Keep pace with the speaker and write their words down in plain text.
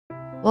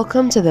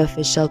Welcome to the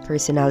official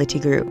personality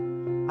guru.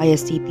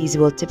 ISTPs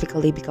will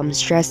typically become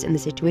stressed in the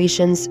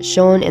situations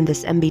shown in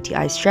this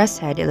MBTI stress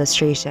head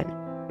illustration.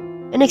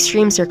 In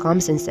extreme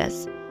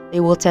circumstances, they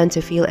will tend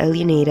to feel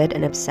alienated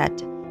and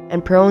upset,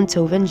 and prone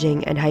to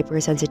whinging and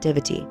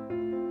hypersensitivity.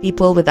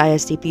 People with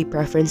ISTP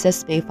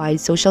preferences may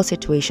find social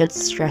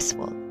situations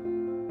stressful.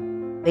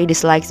 They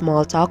dislike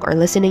small talk or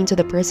listening to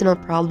the personal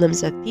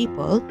problems of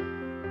people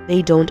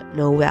they don't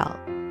know well.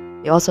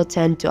 They also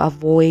tend to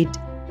avoid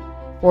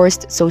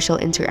forced social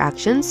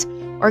interactions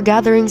or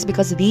gatherings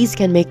because these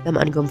can make them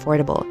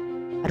uncomfortable.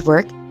 At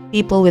work,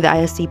 people with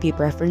ISTP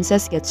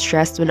preferences get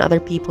stressed when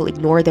other people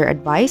ignore their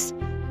advice,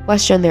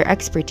 question their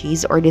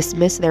expertise, or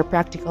dismiss their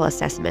practical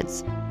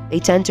assessments. They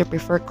tend to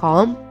prefer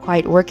calm,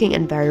 quiet working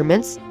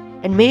environments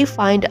and may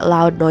find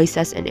loud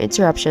noises and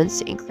interruptions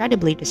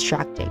incredibly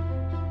distracting.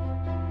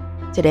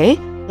 Today,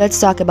 let's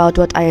talk about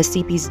what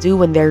ISTPs do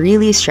when they're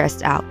really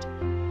stressed out.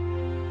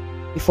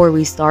 Before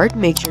we start,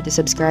 make sure to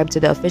subscribe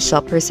to the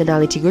official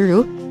Personality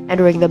Guru and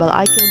ring the bell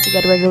icon to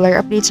get regular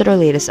updates on our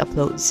latest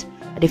uploads.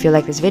 And if you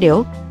like this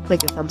video, click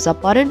the thumbs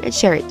up button and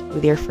share it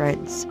with your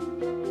friends.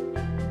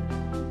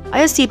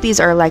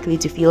 ISTPs are likely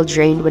to feel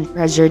drained when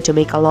pressured to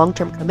make a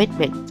long-term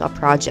commitment to a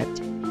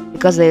project.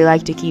 Because they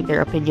like to keep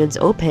their opinions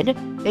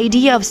open, the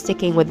idea of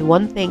sticking with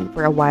one thing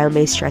for a while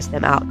may stress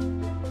them out.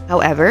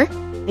 However,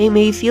 they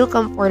may feel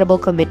comfortable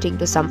committing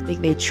to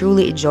something they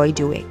truly enjoy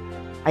doing.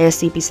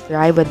 ISTPs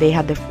thrive when they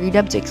have the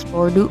freedom to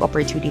explore new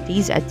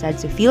opportunities and tend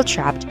to feel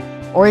trapped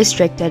or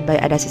restricted by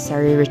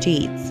unnecessary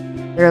routines.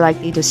 They're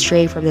likely to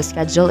stray from the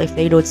schedule if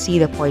they don't see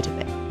the point of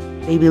it.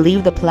 They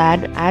believe the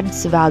plan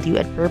adds value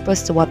and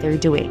purpose to what they're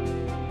doing,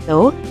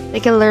 though they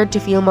can learn to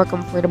feel more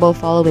comfortable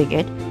following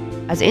it.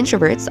 As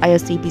introverts,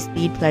 ISTPs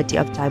need plenty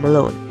of time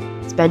alone.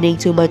 Spending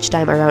too much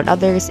time around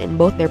others in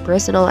both their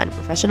personal and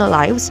professional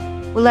lives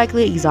will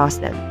likely exhaust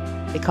them,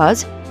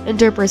 because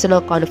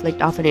interpersonal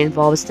conflict often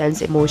involves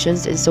tense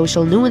emotions and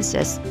social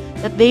nuances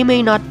that they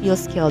may not feel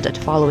skilled at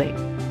following.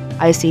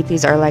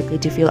 ISTPs are likely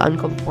to feel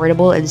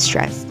uncomfortable and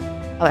stressed.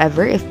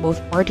 However, if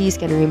both parties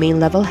can remain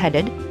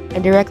level-headed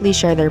and directly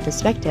share their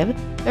perspective,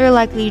 they're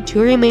likely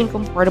to remain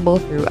comfortable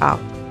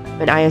throughout.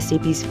 When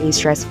ISTPs face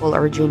stressful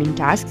or draining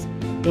tasks,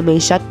 they may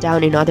shut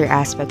down in other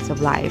aspects of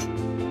life.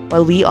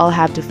 While we all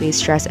have to face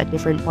stress at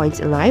different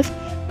points in life,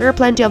 there are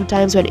plenty of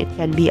times when it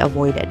can be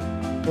avoided.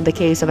 In the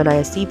case of an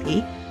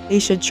ISTP, they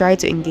should try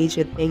to engage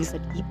with things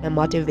that keep them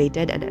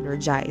motivated and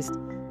energized,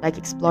 like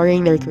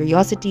exploring their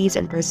curiosities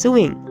and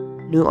pursuing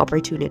new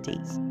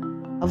opportunities.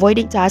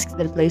 Avoiding tasks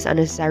that place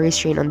unnecessary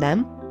strain on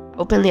them,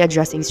 openly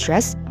addressing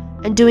stress,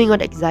 and doing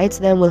what excites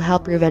them will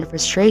help prevent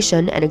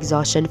frustration and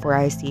exhaustion for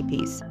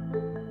ISTPs.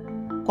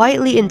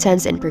 Quietly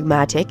intense and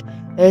pragmatic,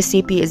 the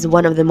ISTP is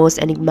one of the most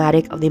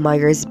enigmatic of the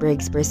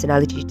Myers-Briggs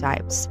personality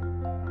types.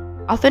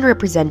 Often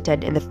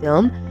represented in the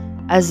film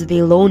as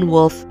the lone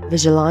wolf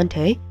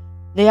vigilante,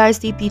 the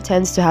ISTP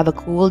tends to have a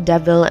cool,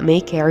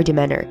 devil-may-care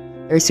demeanor.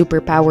 Their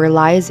superpower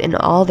lies in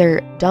all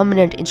their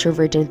dominant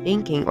introverted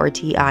thinking, or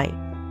TI.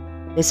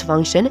 This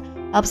function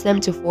helps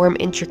them to form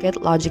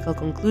intricate logical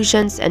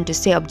conclusions and to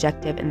stay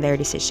objective in their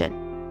decision.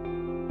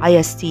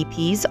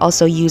 ISTPs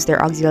also use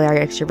their auxiliary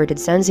extroverted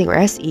sensing, or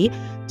SE,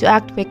 to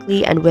act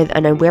quickly and with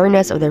an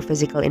awareness of their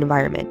physical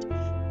environment.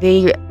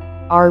 They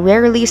are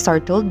rarely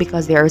startled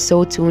because they are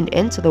so tuned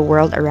into the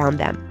world around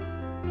them.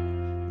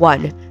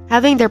 1.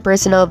 Having their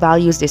personal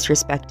values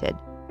disrespected.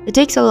 It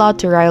takes a lot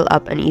to rile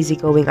up an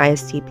easygoing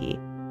ISTP.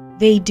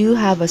 They do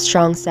have a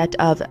strong set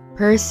of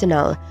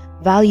personal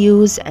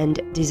values and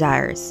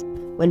desires.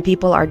 When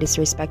people are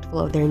disrespectful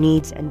of their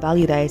needs and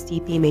value, the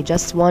ISTP may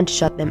just want to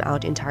shut them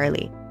out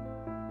entirely.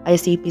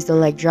 ISTPs don't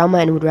like drama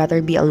and would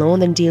rather be alone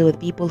than deal with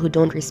people who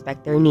don't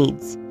respect their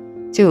needs.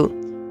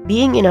 2.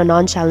 Being in a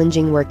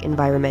non-challenging work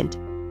environment.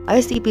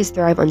 ISTPs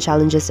thrive on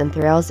challenges and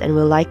thrills and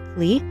will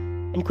likely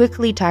and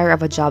quickly tire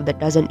of a job that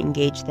doesn't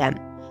engage them.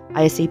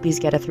 ISTPs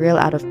get a thrill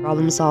out of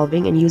problem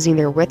solving and using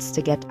their wits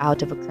to get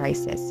out of a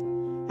crisis.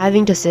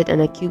 Having to sit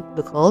in a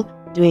cubicle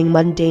doing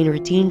mundane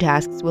routine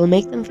tasks will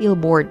make them feel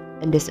bored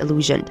and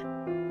disillusioned.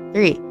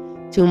 3.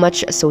 Too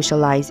much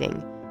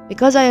socializing.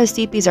 Because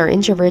ISTPs are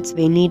introverts,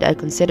 they need a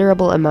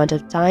considerable amount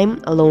of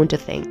time alone to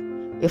think,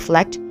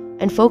 reflect,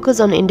 and focus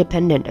on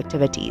independent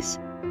activities.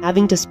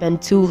 Having to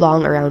spend too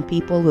long around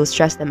people will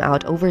stress them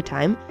out over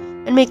time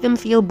and make them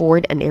feel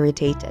bored and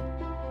irritated.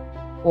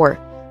 4.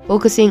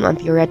 Focusing on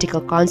theoretical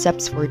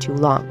concepts for too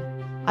long.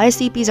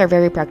 ISTPs are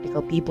very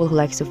practical people who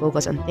like to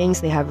focus on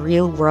things they have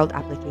real-world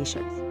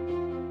applications.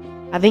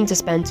 Having to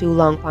spend too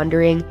long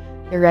pondering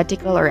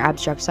theoretical or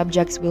abstract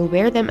subjects will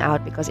wear them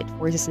out because it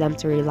forces them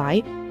to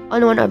rely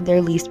on one of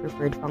their least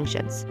preferred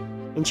functions,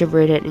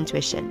 introverted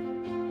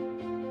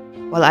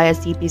intuition. While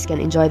ISTPs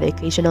can enjoy the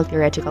occasional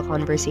theoretical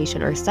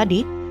conversation or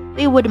study,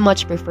 they would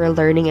much prefer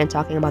learning and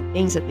talking about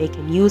things that they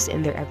can use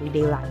in their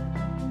everyday life.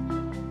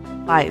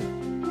 5.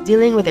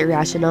 Dealing with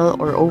irrational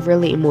or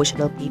overly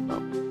emotional people.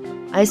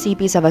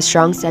 ISTPs have a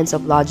strong sense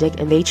of logic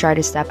and they try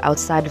to step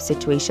outside of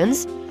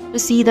situations to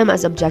see them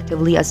as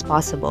objectively as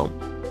possible.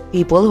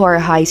 People who are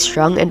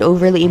high-strung and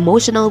overly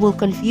emotional will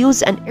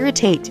confuse and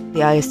irritate the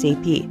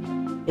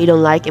ISTP. They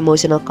don't like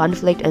emotional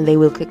conflict and they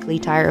will quickly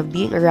tire of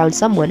being around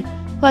someone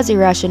who has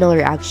irrational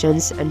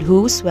reactions and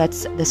who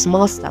sweats the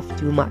small stuff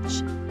too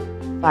much.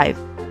 5.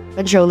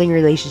 Controlling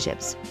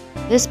relationships.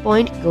 This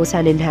point goes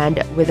hand in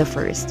hand with the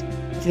first.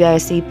 If the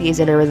ISTP is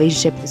in a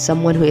relationship with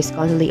someone who is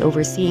constantly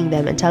overseeing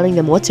them and telling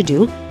them what to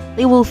do,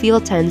 they will feel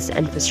tense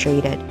and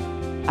frustrated.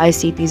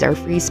 ISTPs are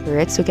free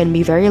spirits who can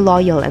be very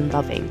loyal and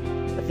loving,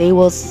 but they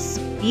will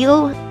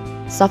feel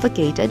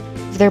suffocated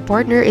if their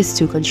partner is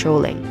too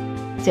controlling.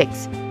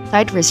 6.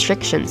 Tight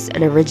restrictions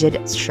and a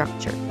rigid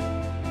structure.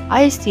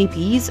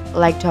 ISTPs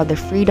like to have the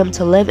freedom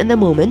to live in the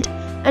moment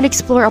and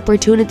explore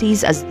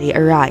opportunities as they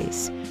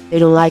arise. They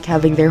don't like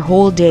having their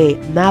whole day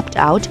mapped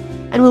out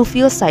and will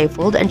feel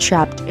stifled and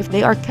trapped if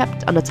they are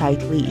kept on a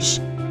tight leash.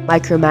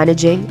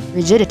 Micromanaging,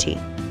 rigidity,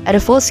 and a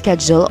full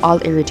schedule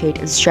all irritate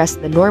and stress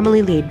the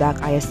normally laid-back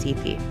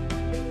ISTP.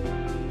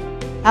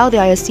 How the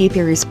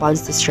ISTP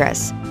responds to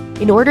stress.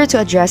 In order to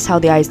address how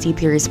the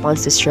ISTP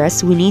responds to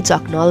stress, we need to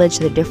acknowledge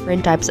the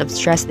different types of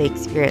stress they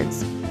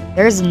experience.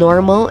 There is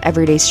normal,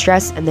 everyday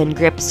stress and then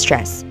grip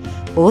stress.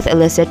 Both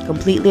elicit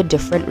completely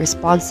different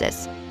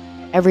responses.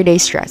 Everyday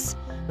stress.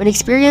 When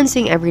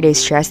experiencing everyday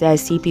stress, the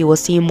ISTP will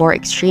seem more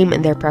extreme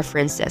in their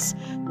preferences,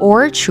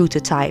 or true to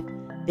type.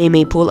 They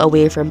may pull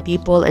away from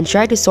people and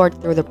try to sort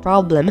through the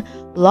problem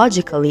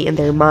logically in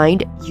their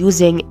mind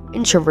using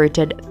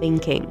introverted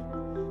thinking.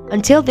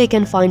 Until they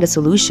can find a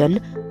solution,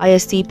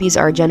 ISTPs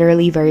are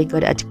generally very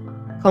good at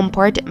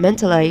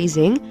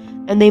compartmentalizing,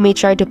 and they may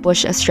try to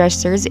push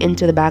stressors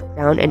into the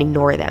background and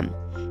ignore them.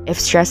 If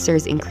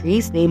stressors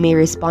increase, they may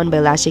respond by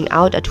lashing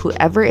out at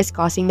whoever is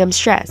causing them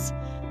stress.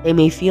 They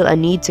may feel a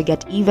need to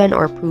get even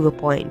or prove a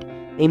point.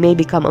 They may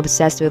become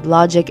obsessed with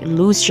logic and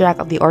lose track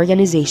of the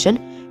organization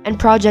and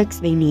projects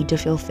they need to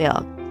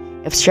fulfill.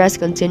 If stress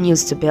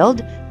continues to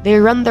build, they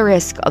run the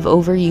risk of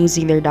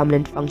overusing their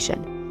dominant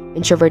function,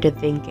 introverted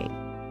thinking.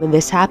 When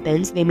this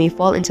happens, they may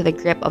fall into the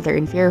grip of their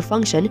inferior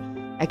function,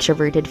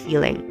 extroverted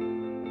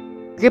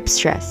feeling. Grip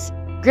stress.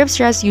 Grip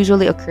stress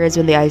usually occurs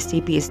when the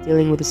ISTP is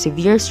dealing with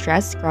severe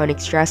stress, chronic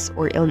stress,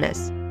 or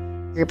illness.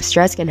 Grip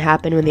stress can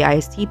happen when the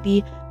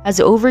ISTP has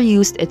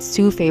overused its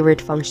two favorite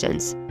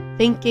functions,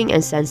 thinking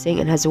and sensing,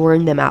 and has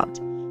worn them out.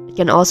 It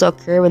can also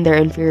occur when their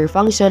inferior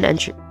function and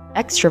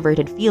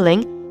extroverted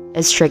feeling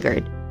is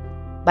triggered,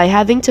 by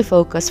having to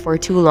focus for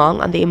too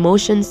long on the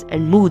emotions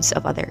and moods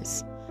of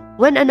others.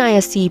 When an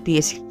ISTP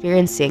is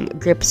experiencing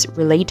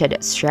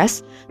grips-related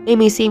stress, they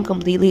may seem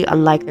completely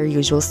unlike their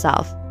usual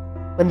self.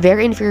 When their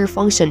inferior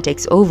function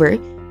takes over,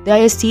 the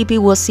ISTP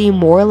will seem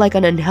more like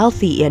an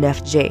unhealthy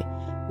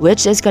ENFJ,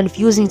 which is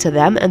confusing to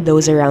them and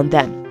those around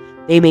them.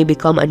 They may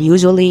become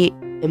unusually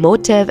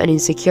emotive and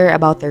insecure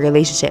about their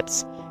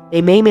relationships.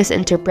 They may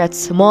misinterpret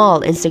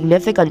small,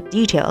 insignificant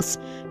details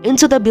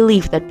into the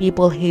belief that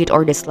people hate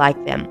or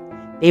dislike them.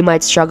 They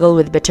might struggle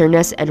with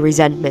bitterness and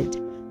resentment.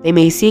 They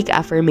may seek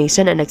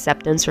affirmation and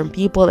acceptance from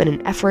people in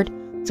an effort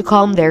to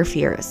calm their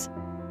fears.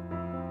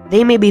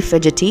 They may be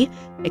fidgety,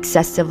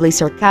 excessively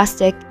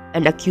sarcastic,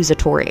 and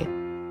accusatory.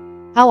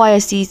 How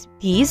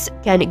ISTPs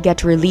can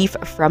get relief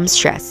from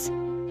stress.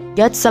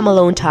 Get some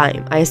alone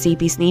time.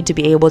 ISTPs need to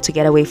be able to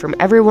get away from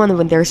everyone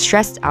when they're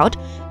stressed out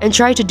and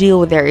try to deal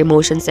with their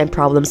emotions and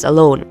problems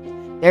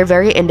alone. They're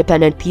very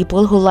independent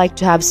people who like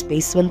to have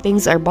space when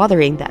things are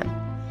bothering them.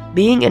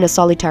 Being in a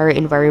solitary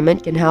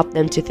environment can help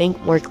them to think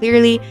more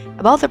clearly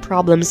about the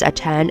problems at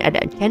hand and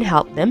can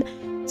help them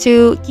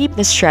to keep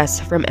the stress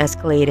from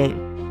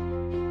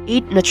escalating.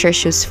 Eat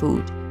nutritious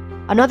food.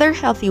 Another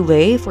healthy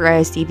way for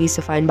ISTPs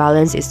to find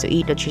balance is to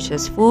eat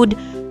nutritious food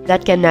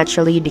that can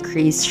naturally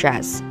decrease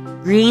stress.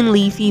 Green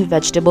leafy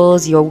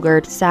vegetables,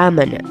 yogurt,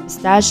 salmon,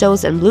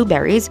 pistachios, and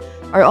blueberries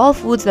are all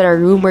foods that are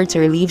rumored to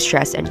relieve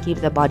stress and keep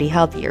the body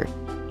healthier.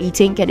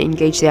 Eating can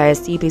engage the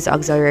ISTP's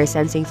auxiliary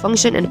sensing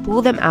function and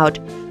pull them out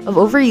of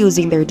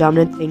overusing their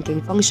dominant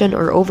thinking function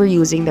or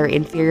overusing their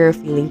inferior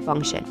feeling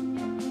function.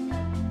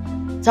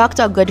 Talk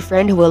to a good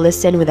friend who will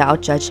listen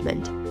without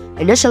judgment.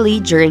 Initially,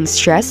 during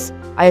stress,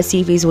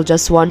 ISTPs will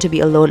just want to be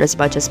alone as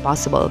much as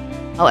possible.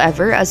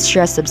 However, as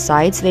stress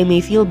subsides, they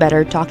may feel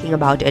better talking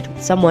about it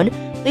with someone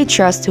they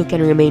trust who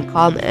can remain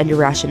calm and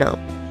rational.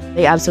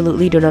 They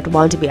absolutely do not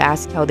want to be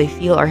asked how they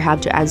feel or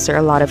have to answer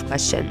a lot of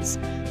questions.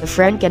 The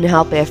friend can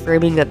help by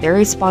affirming that their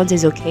response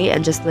is okay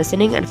and just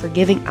listening and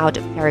forgiving out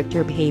of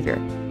character behavior.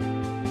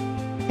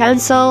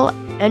 Cancel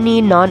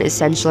any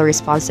non-essential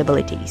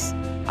responsibilities.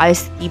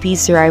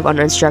 ISTPs thrive on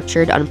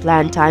unstructured,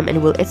 unplanned time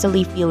and will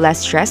easily feel less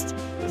stressed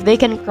if they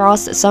can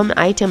cross some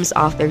items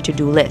off their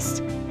to-do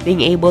list. Being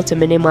able to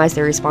minimize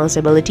their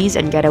responsibilities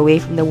and get away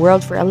from the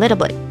world for a little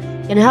bit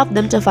can help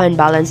them to find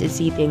balance and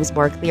see things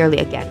more clearly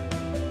again.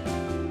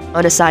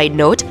 On a side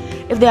note,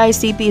 if the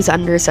ISTP is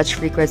under such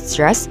frequent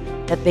stress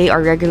that they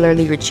are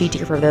regularly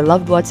retreating from their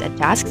loved ones and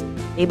tasks,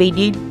 they may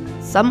need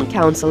some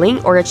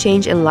counseling or a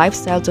change in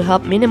lifestyle to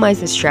help minimize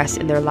the stress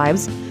in their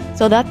lives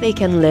so that they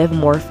can live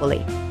more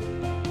fully.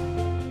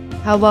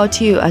 How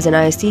about you as an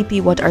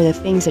ISTP? What are the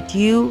things that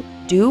you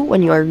do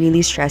when you are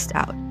really stressed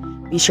out?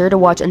 Be sure to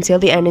watch until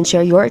the end and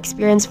share your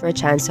experience for a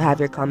chance to have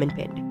your comment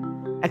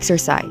pinned.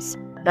 Exercise.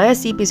 When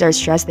ISTPs are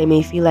stressed, they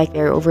may feel like they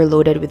are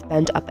overloaded with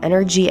pent-up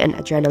energy and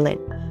adrenaline.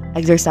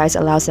 Exercise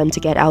allows them to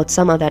get out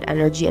some of that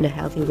energy in a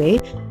healthy way,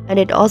 and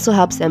it also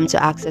helps them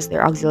to access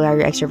their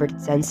auxiliary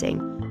extroverted sensing.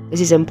 This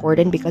is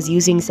important because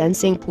using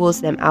sensing pulls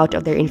them out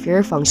of their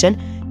inferior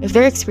function if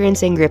they're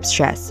experiencing grip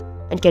stress,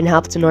 and can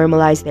help to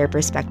normalize their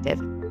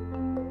perspective.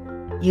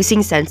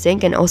 Using sensing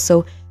can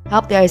also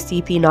help the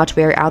ISTP not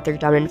wear out their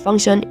dominant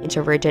function,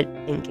 introverted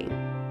thinking.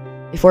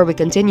 Before we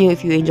continue,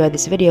 if you enjoyed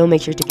this video,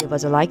 make sure to give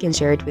us a like and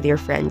share it with your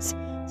friends.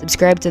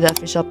 Subscribe to the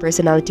official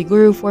Personality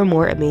Guru for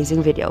more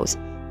amazing videos.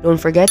 Don't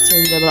forget to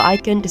ring the bell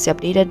icon to stay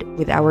updated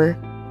with our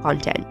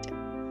content.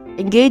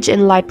 Engage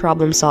in light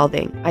problem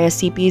solving.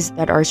 ISTPs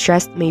that are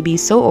stressed may be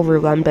so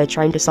overwhelmed by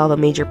trying to solve a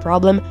major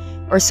problem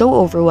or so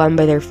overwhelmed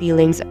by their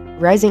feelings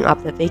rising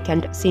up that they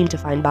can't seem to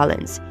find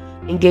balance.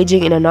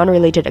 Engaging in a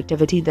non-related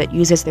activity that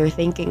uses their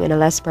thinking in a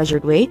less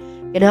pressured way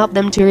can help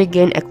them to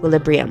regain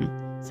equilibrium.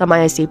 Some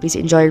ISTPs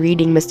enjoy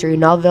reading mystery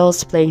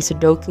novels, playing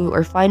Sudoku,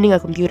 or finding a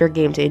computer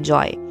game to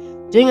enjoy.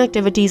 Doing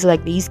activities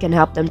like these can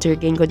help them to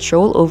regain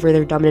control over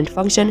their dominant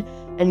function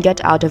and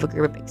get out of a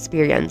group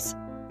experience.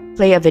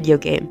 Play a video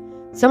game.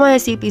 Some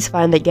ISTPs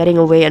find that getting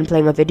away and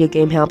playing a video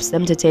game helps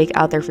them to take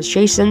out their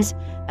frustrations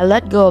and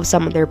let go of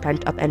some of their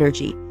pent-up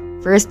energy.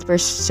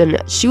 First-person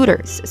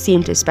shooters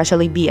seem to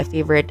especially be a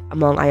favorite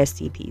among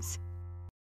ISTPs.